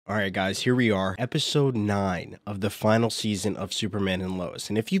All right, guys, here we are, episode 9 of the final season of Superman and Lois.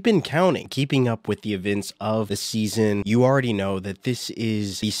 And if you've been counting, keeping up with the events of the season, you already know that this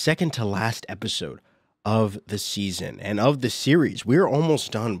is the second to last episode of the season and of the series. We're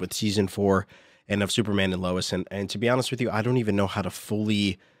almost done with season 4 and of Superman and Lois. And to be honest with you, I don't even know how to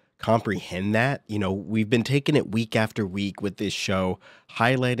fully comprehend that. You know, we've been taking it week after week with this show,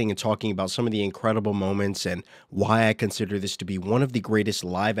 highlighting and talking about some of the incredible moments and why I consider this to be one of the greatest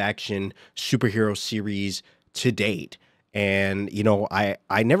live action superhero series to date. And, you know, I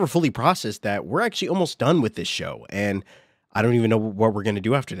never fully processed that we're actually almost done with this show. And I don't even know what we're going to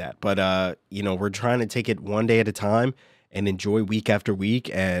do after that. But, you know, we're trying to take it one day at a time and enjoy week after week.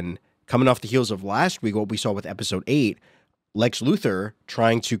 And coming off the heels of last week, what we saw with episode 8, Lex Luthor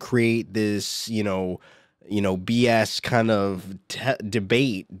trying to create this, BS kind of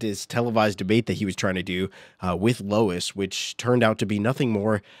debate, this televised debate that he was trying to do with Lois, which turned out to be nothing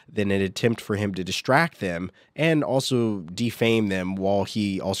more than an attempt for him to distract them and also defame them, while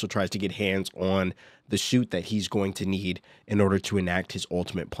he also tries to get hands on the suit that he's going to need in order to enact his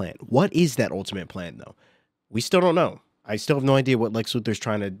ultimate plan. What is that ultimate plan, though? We still don't know. I still have no idea what Lex Luthor's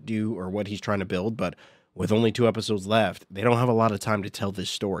trying to do or what he's trying to build, but with only 2 episodes left, they don't have a lot of time to tell this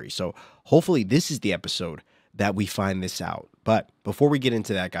story. So hopefully this is the episode that we find this out. But before we get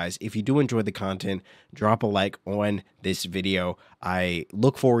into that, guys, if you do enjoy the content, drop a like on this video. I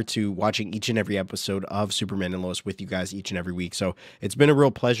look forward to watching each and every episode of Superman and Lois with you guys each and every week. So it's been a real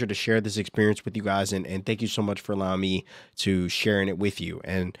pleasure to share this experience with you guys. And thank you so much for allowing me to sharing it with you.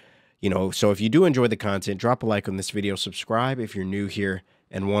 And, so if you do enjoy the content, drop a like on this video, subscribe if you're new here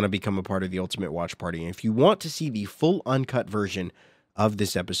and want to become a part of the Ultimate Watch Party. And if you want to see the full uncut version of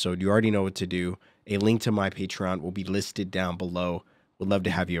this episode, you already know what to do. A link to my Patreon will be listed down below. Would love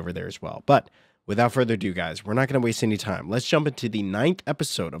to have you over there as well. But without further ado, guys, we're not going to waste any time. Let's jump into the 9th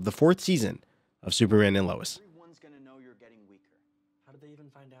episode of the 4th season of Superman and Lois. Everyone's going to know you're getting weaker. How did they even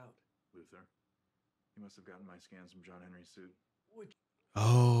find out? Luther. He must have gotten my scans from John Henry's suit.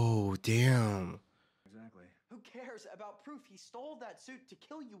 Oh, damn. Exactly. Who cares about proof? He stole that suit to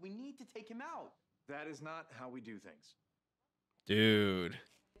kill you. We need to take him out. That is not how we do things. Dude.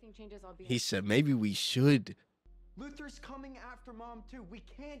 He said maybe we should. Luther's coming after Mom, too. We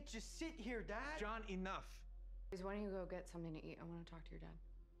can't just sit here, Dad. John, enough. Why don't you go get something to eat? I want to talk to your dad.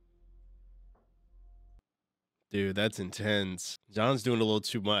 Dude, that's intense. John's doing a little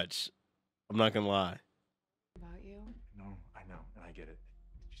too much. I'm not going to lie. About you? No, I know, and I get it.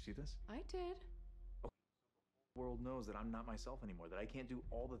 Did you see this? I did. The world knows that I'm not myself anymore, that I can't do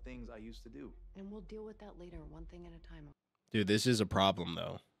all the things I used to do. And we'll deal with that later, one thing at a time. Dude, this is a problem,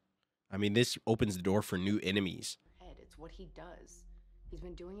 though. I mean, this opens the door for new enemies. Head, it's what he does. He's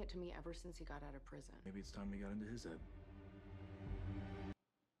been doing it to me ever since he got out of prison. Maybe it's time we got into his head.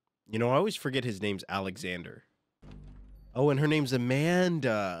 You know, I always forget his name's Alexander. Oh, and her name's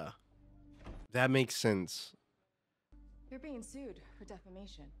Amanda. That makes sense. You're being sued for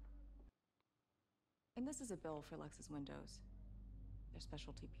defamation. And this is a bill for Lex's windows. They're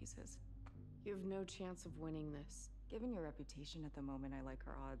specialty pieces. You have no chance of winning this. Given your reputation at the moment, I like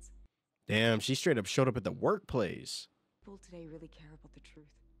our odds. Damn, she straight up showed up at the workplace. People today really care about the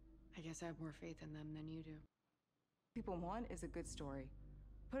truth. I guess I have more faith in them than you do. What people want is a good story.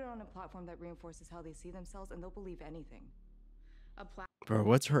 Put it on a platform that reinforces how they see themselves, and they'll believe anything. Bro,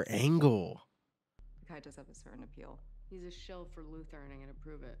 what's her angle? The guy does have a certain appeal. He's a shill for Luthor, and I'm gonna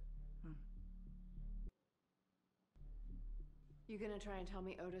prove it. You gonna try and tell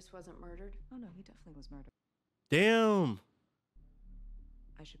me Otis wasn't murdered? Oh no, he definitely was murdered. Damn.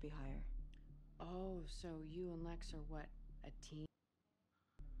 I should be higher. Oh, so you and Lex are what, a team?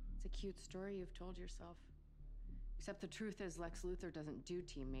 It's a cute story you've told yourself. Except the truth is Lex Luthor doesn't do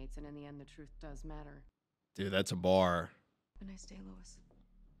teammates, and in the end the truth does matter. Dude, that's a bar. A nice day, Lois.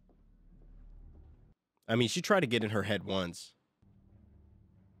 I mean, she tried to get in her head once.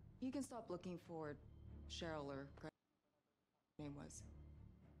 You can stop looking for Cheryl or her name was.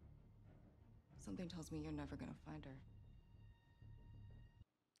 Something tells me you're never gonna find her.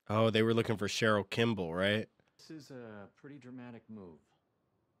 Oh, they were looking for Cheryl Kimball, right? This is a pretty dramatic move.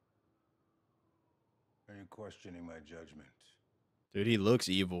 Are you questioning my judgment? Dude, he looks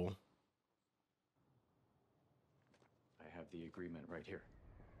evil. I have the agreement right here.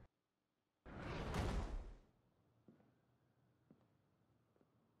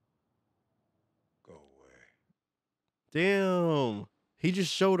 Go away. Damn. He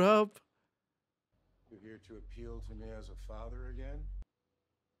just showed up. You're here to appeal to me as a father again?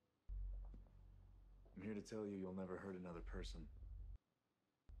 I'm here to tell you you'll never hurt another person.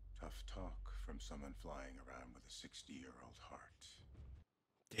 Tough talk from someone flying around with a 60-year-old heart.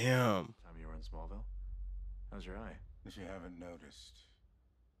 Damn. Time you were in Smallville? How's your eye? If you haven't noticed,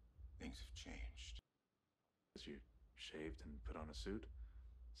 things have changed. As you shaved and put on a suit?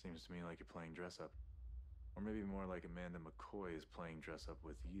 Seems to me like you're playing dress up. Or maybe more like Amanda McCoy is playing dress up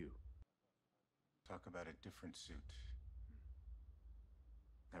with you. Talk about a different suit.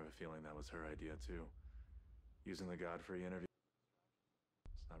 I have a feeling that was her idea too. Using the Godfrey interview.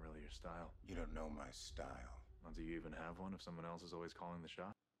 It's not really your style. You don't know my style. Well, do you even have one if someone else is always calling the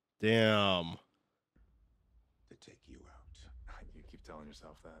shot? Damn. To take you out. You keep telling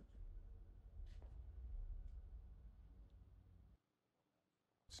yourself that.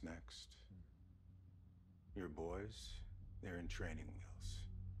 What's next? Your boys, they're in training wheels.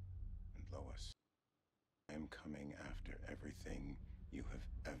 And Lois, I'm coming after everything you have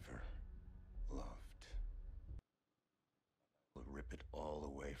ever loved. I'll rip it all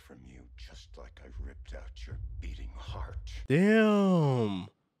away from you, just like I ripped out your beating heart. Damn.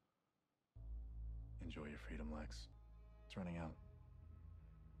 Enjoy your freedom, Lex. It's running out.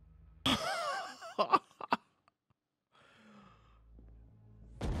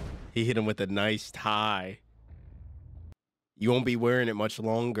 He hit him with a nice tie. You won't be wearing it much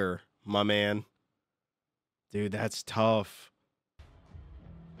longer, my man. Dude, that's tough.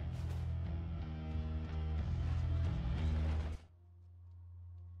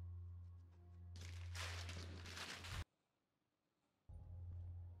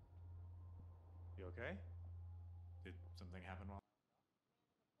 You okay? Did something happen while...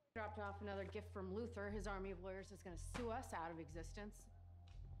 Dropped off another gift from Luther. His army of lawyers is going to sue us out of existence.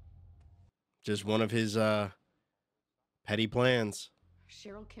 Just one of his petty plans.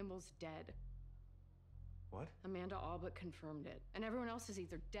 Cheryl Kimball's dead. What? Amanda all but confirmed it. And everyone else is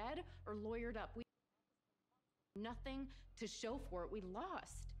either dead or lawyered up. We nothing to show for it. We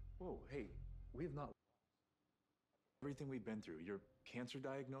lost. Whoa, hey, we have not... Everything we've been through, your cancer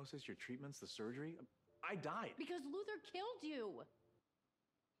diagnosis, your treatments, the surgery, I died. Because Luther killed you.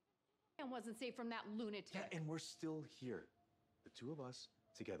 And wasn't safe from that lunatic. Yeah, and we're still here. The two of us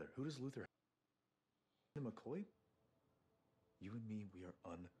together. Who does Luther have? McCoy? You and me, we are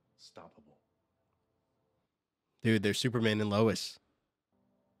unstoppable. Dude, they're Superman and Lois.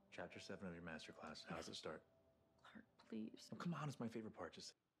 Chapter 7 of your masterclass. How does it start? Clark, please. Oh, come on, it's my favorite part.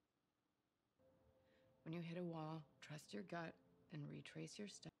 Just When you hit a wall, trust your gut and retrace your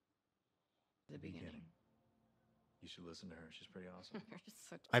steps to the beginning. You should listen to her. She's pretty awesome. You're just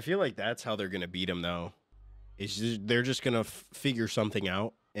such I feel like that's how they're going to beat him, though. They're just going to figure something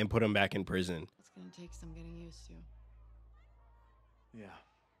out and put him back in prison. It's going to take some getting used to. Yeah.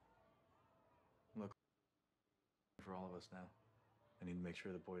 Look, for all of us now. I need to make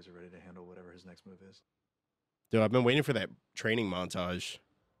sure the boys are ready to handle whatever his next move is. Dude, I've been waiting for that training montage.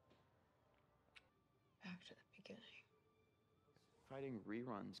 Back to the beginning. Fighting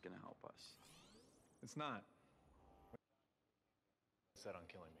reruns gonna help us. It's not. Set on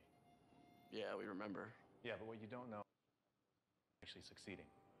killing me. Yeah, we remember. Yeah, but what you don't know actually succeeding.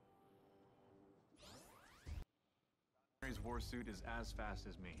 His war suit is as fast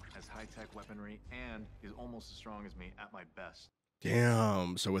as me, has high-tech weaponry, and is almost as strong as me at my best.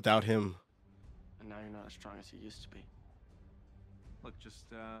 Damn. So without him... And now you're not as strong as you used to be. Look, just,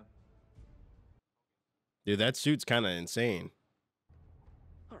 Dude, that suit's kind of insane.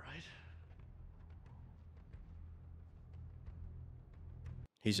 All right.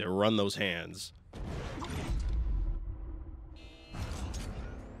 He said, run those hands.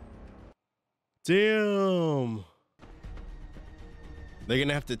 Damn. They're going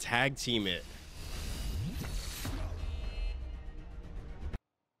to have to tag team it.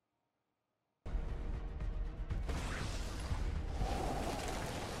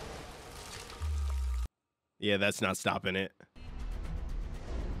 Yeah, that's not stopping it.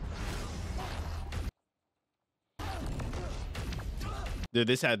 Dude,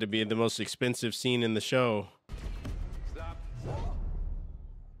 this had to be the most expensive scene in the show. stop.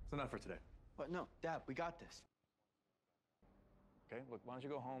 It's enough for today. But no, Dad, we got this. Okay, look, why don't you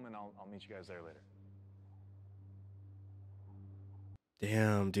go home and I'll meet you guys there later.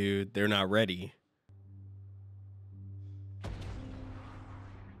 Damn, dude, they're not ready.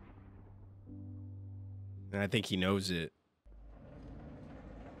 And I think he knows it.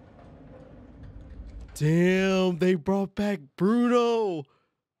 Damn, they brought back Bruno.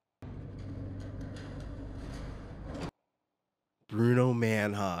 Bruno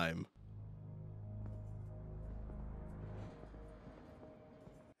Mannheim.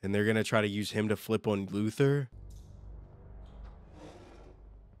 And they're going to try to use him to flip on Luther.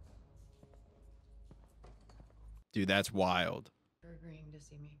 Dude, that's wild. For agreeing to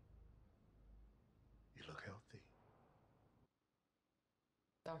see me. You look healthy.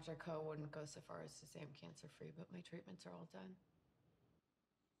 Dr. Ko wouldn't go so far as to say I'm cancer-free, but my treatments are all done.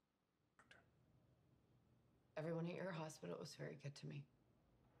 Everyone at your hospital was very good to me.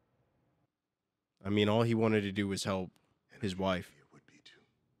 I mean, all he wanted to do was help his wife. Would be too.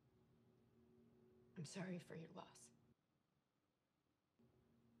 I'm sorry for your loss.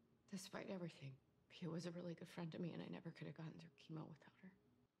 Despite everything, Pia was a really good friend to me, and I never could have gotten through chemo without her.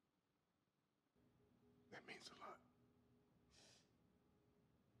 That means a lot.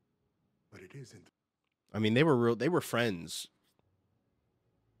 But it isn't. I mean, they were friends.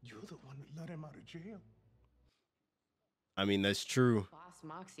 You're the one that let him out of jail. I mean, that's true. Boss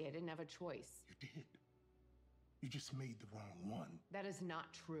Moxie, I didn't have a choice. You did. You just made the wrong one. That is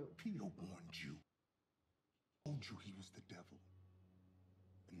not true. Pio warned you. Told you he was the devil.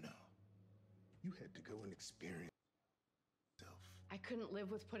 But no. You had to go and experience yourself. I couldn't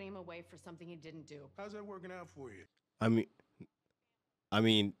live with putting him away for something he didn't do. How's that working out for you? I mean, I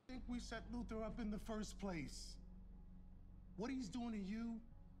think we set Luther up in the first place. What he's doing to you,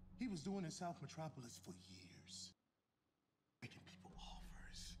 he was doing in South Metropolis for years. Making people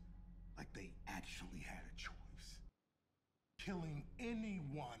offers like they actually had a choice. Killing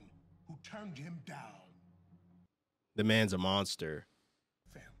anyone who turned him down. the man's a monster.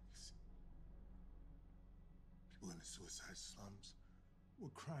 Families. People in the suicide slums were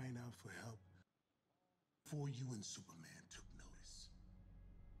crying out for help before you and Superman took notice.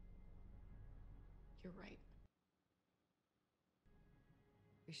 You're right.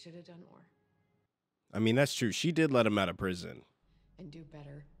 We should have done more. I mean, that's true. She did let him out of prison. And do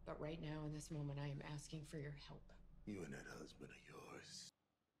better. But right now, in this moment, I am asking for your help. You and that husband of yours.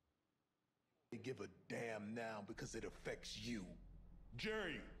 You give a damn now because it affects you.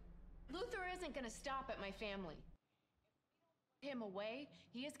 Jerry! Luther isn't going to stop at my family. If we don't put him away,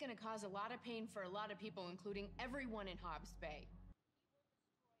 he is going to cause a lot of pain for a lot of people, including everyone in Hobbs Bay.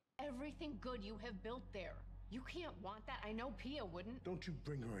 Everything good you have built there. You can't want that. I know Pia wouldn't. Don't you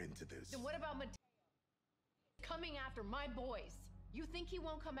bring her into this. Then what about Mateo? Coming after my boys. You think he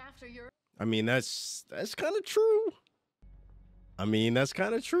won't come after your... I mean, that's kind of true. I mean, that's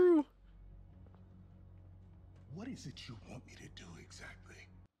kind of true. What is it you want me to do exactly?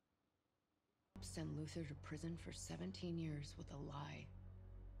 Send Luther to prison for 17 years with a lie.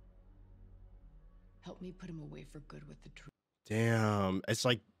 Help me put him away for good with the truth. Damn. It's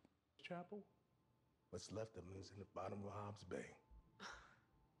like... Chapel? What's left of him is in the bottom of Hobbs Bay.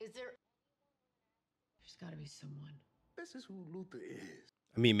 Is there... There's got to be someone. This is who Luther is.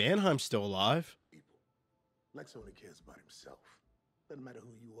 I mean, Mannheim's still alive. People. Lex only cares about himself. Doesn't matter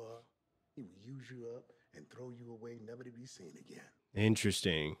who you are. He will use you up and throw you away, never to be seen again.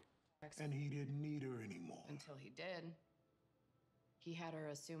 Interesting. And he didn't need her anymore. Until he did. He had her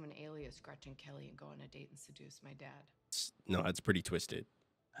assume an alias, Gretchen Kelly, and go on a date and seduce my dad. No, that's pretty twisted.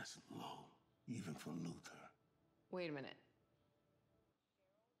 That's low, even for Luther. Wait a minute.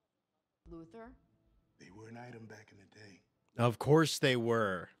 Luther? They were an item back in the day. Of course they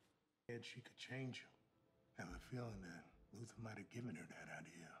were. And she could change him. I have a feeling that Luther might have given her that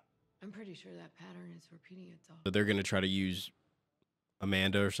idea. I'm pretty sure that pattern is repeating itself. But they're going to try to use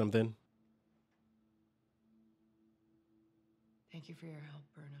Amanda or something. Thank you for your help,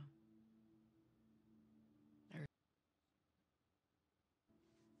 Bruno.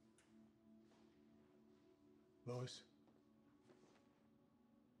 Lois,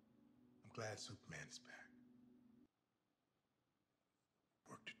 I'm glad Superman is back.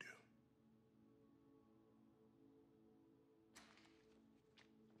 Work to do.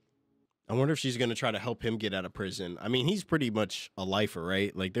 I wonder if she's going to try to help him get out of prison. I mean, he's pretty much a lifer,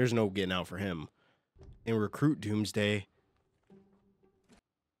 right? Like, there's no getting out for him. And recruit Doomsday.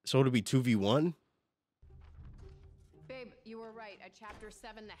 So it'll be 2v1? Babe, you were right. At Chapter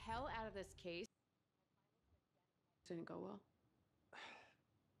 7, the hell out of this case. Didn't go well.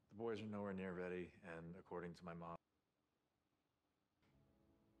 The boys are nowhere near ready, and according to my mom...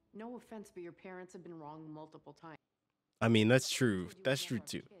 No offense, but your parents have been wrong multiple times. I mean, that's true. That's true,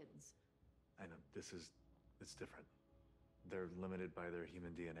 too. I know, it's different. They're limited by their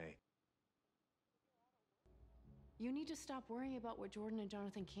human DNA. You need to stop worrying about what Jordan and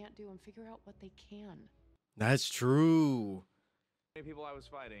Jonathan can't do and figure out what they can. That's true. Many people I was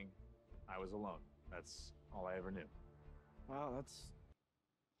fighting, I was alone. That's all I ever knew. Wow, that's...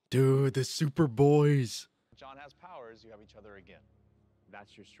 Dude, the Super Boys. John has powers, you have each other again.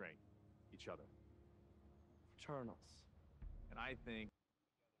 That's your strength. Each other. Charles. And I think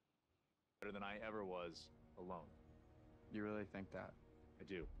better than I ever was alone. You really think that? I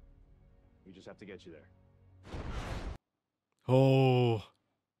do. We just have to get you there. Oh.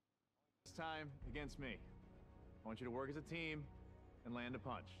 This time against me. I want you to work as a team, and land a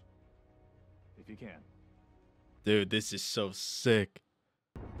punch. If you can. Dude, this is so sick.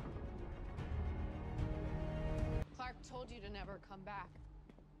 Clark told you to never come back.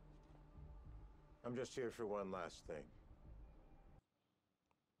 I'm just here for one last thing.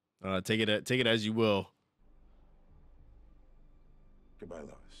 Take it as you will. Goodbye,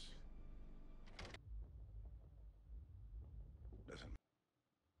 Lois. Doesn't.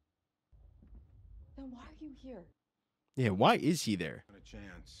 Then why are you here? Yeah, why is he there? A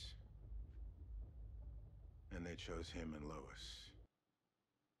chance. And they chose him and Lois.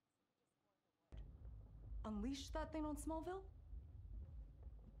 Unleash that thing on Smallville?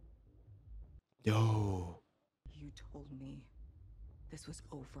 Yo. You told me this was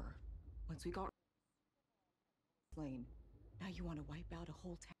over. Once we got Lane, now you want to wipe out a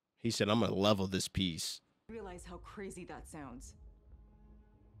whole town. He said, I'm gonna level this piece. Realize how crazy that sounds.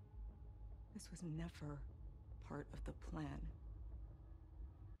 This was never part of the plan.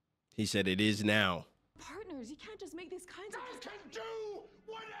 He said it is now. Partners, you can't just make these kinds of... I can do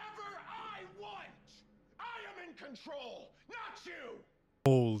whatever I want! I am in control, not you!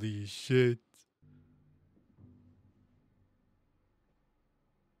 Holy shit.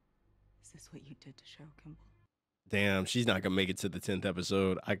 Is this what you did to Cheryl Kimball? Damn, she's not gonna make it to the 10th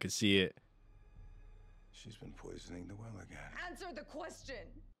episode. I could see it. She's been poisoning the well again. Answer the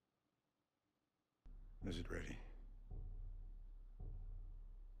question! Is it ready?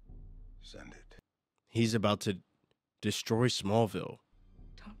 Send it. He's about to destroy Smallville.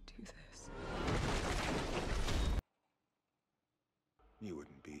 Don't do this. You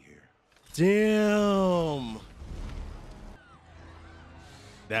wouldn't be here. Damn.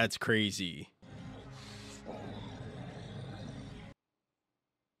 That's crazy.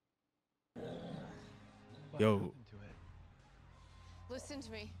 Yo. Listen to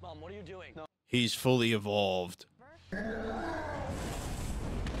me. Mom, what are you doing? No. He's fully evolved.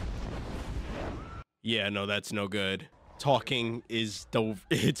 Yeah, no, that's no good. Talking is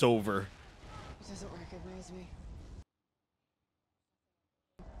it's over. He doesn't recognize me.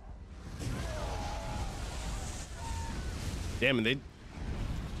 Damn, and they...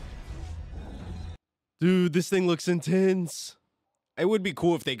 Dude, this thing looks intense. It would be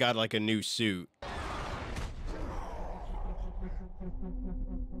cool if they got like a new suit. I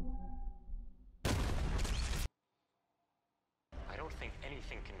don't think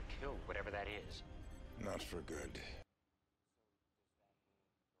anything can kill whatever that is. Not for good.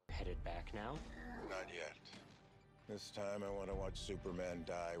 Headed back now? Not yet. This time I want to watch Superman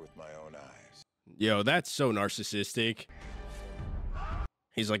die with my own eyes. Yo, that's so narcissistic.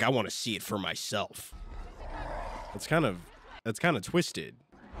 He's like, I want to see it for myself. That's kind of twisted.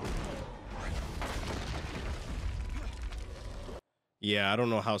 Yeah, I don't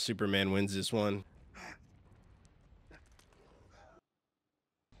know how Superman wins this one.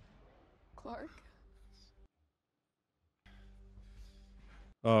 Clark?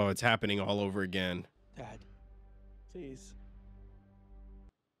 Oh, it's happening all over again. Dad, please.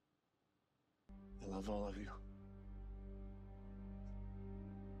 I love all of you.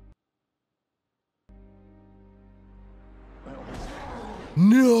 I always...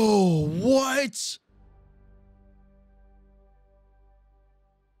 No, what?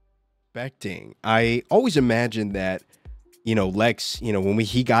 Expecting. I always imagined that, you know, Lex, you know, when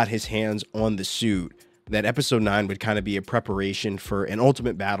he got his hands on the suit, that episode 9 would kind of be a preparation for an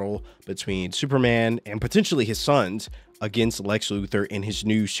ultimate battle between Superman and potentially his sons against Lex Luthor in his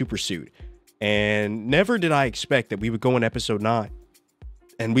new super suit. And never did I expect that we would go in episode 9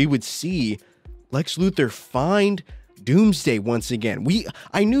 and we would see Lex Luthor find Doomsday once again.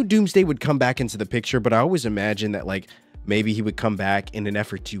 I knew Doomsday would come back into the picture, but I always imagined that like maybe he would come back in an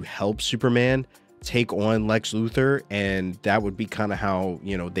effort to help Superman take on Lex Luthor, and that would be kind of how,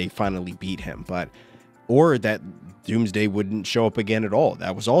 you know, they finally beat him. But or that Doomsday wouldn't show up again at all.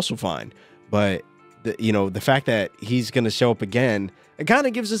 That was also fine. But the fact that he's going to show up again, it kind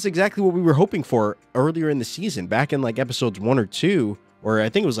of gives us exactly what we were hoping for earlier in the season, back in like episodes 1 or 2, or I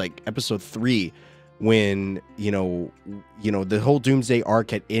think it was like episode 3, when, you know, the whole Doomsday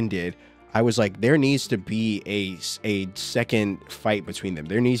arc had ended. I was like, there needs to be a second fight between them.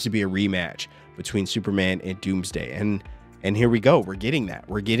 There needs to be a rematch between Superman and Doomsday. And here we go. We're getting that.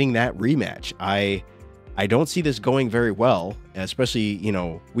 We're getting that rematch. I don't see this going very well, especially, you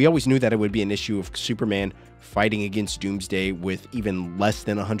know, we always knew that it would be an issue of Superman fighting against Doomsday with even less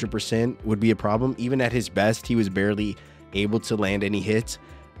than 100% would be a problem. Even at his best, he was barely able to land any hits.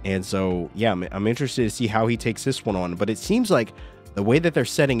 And so, yeah, I'm interested to see how he takes this one on. But it seems like the way that they're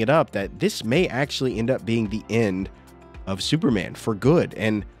setting it up, that this may actually end up being the end of Superman for good.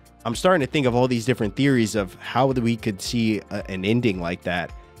 And I'm starting to think of all these different theories of how we could see an ending like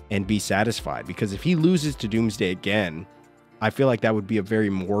that and be satisfied. Because if he loses to Doomsday again, I feel like that would be a very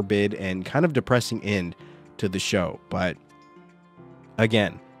morbid and kind of depressing end to the show. But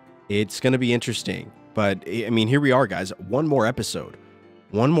again, it's going to be interesting. But I mean, here we are, guys. One more episode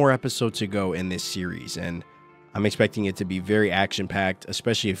to go in this series. And I'm expecting it to be very action-packed,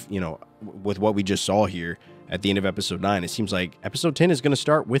 especially if, you know, with what we just saw here at the end of episode 9. It seems like episode 10 is going to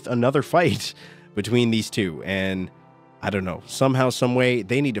start with another fight between these two. And I don't know, somehow, some way,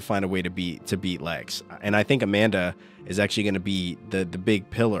 they need to find a way to beat Lex. And I think Amanda is actually going to be the big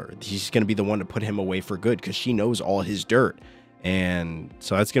pillar. She's going to be the one to put him away for good because she knows all his dirt. And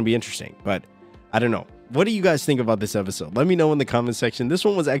so that's going to be interesting. But I don't know. What do you guys think about this episode? Let me know in the comment section. This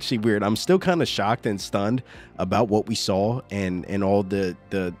one was actually weird. I'm still kind of shocked and stunned about what we saw and all the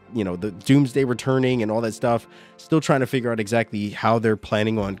you know, the Doomsday returning and all that stuff. Still trying to figure out exactly how they're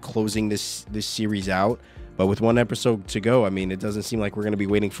planning on closing this series out. But with one episode to go, I mean, it doesn't seem like we're going to be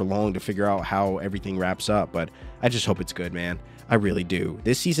waiting for long to figure out how everything wraps up. But I just hope it's good, man. I really do.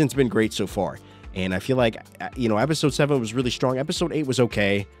 This season's been great so far. And I feel like, you know, episode 7 was really strong. Episode 8 was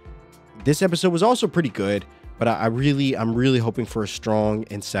okay. This episode was also pretty good, but I'm really hoping for a strong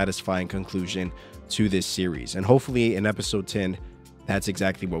and satisfying conclusion to this series. And hopefully in episode 10, that's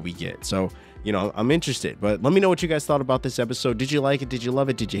exactly what we get. So, you know, I'm interested, but let me know what you guys thought about this episode. Did you like it? Did you love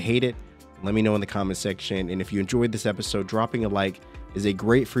it? Did you hate it? Let me know in the comment section. And if you enjoyed this episode, dropping a like is a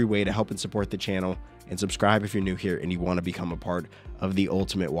great free way to help and support the channel. And subscribe if you're new here and you want to become a part of the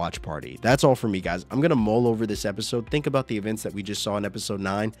ultimate watch party. That's all for me, guys. I'm going to mull over this episode, think about the events that we just saw in episode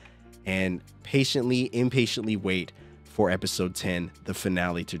 9, and impatiently wait for episode 10, the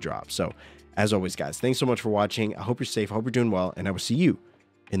finale, to drop. So as always, guys, thanks so much for watching. I hope you're safe. I hope you're doing well, and I will see you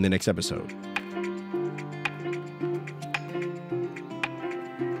in the next episode.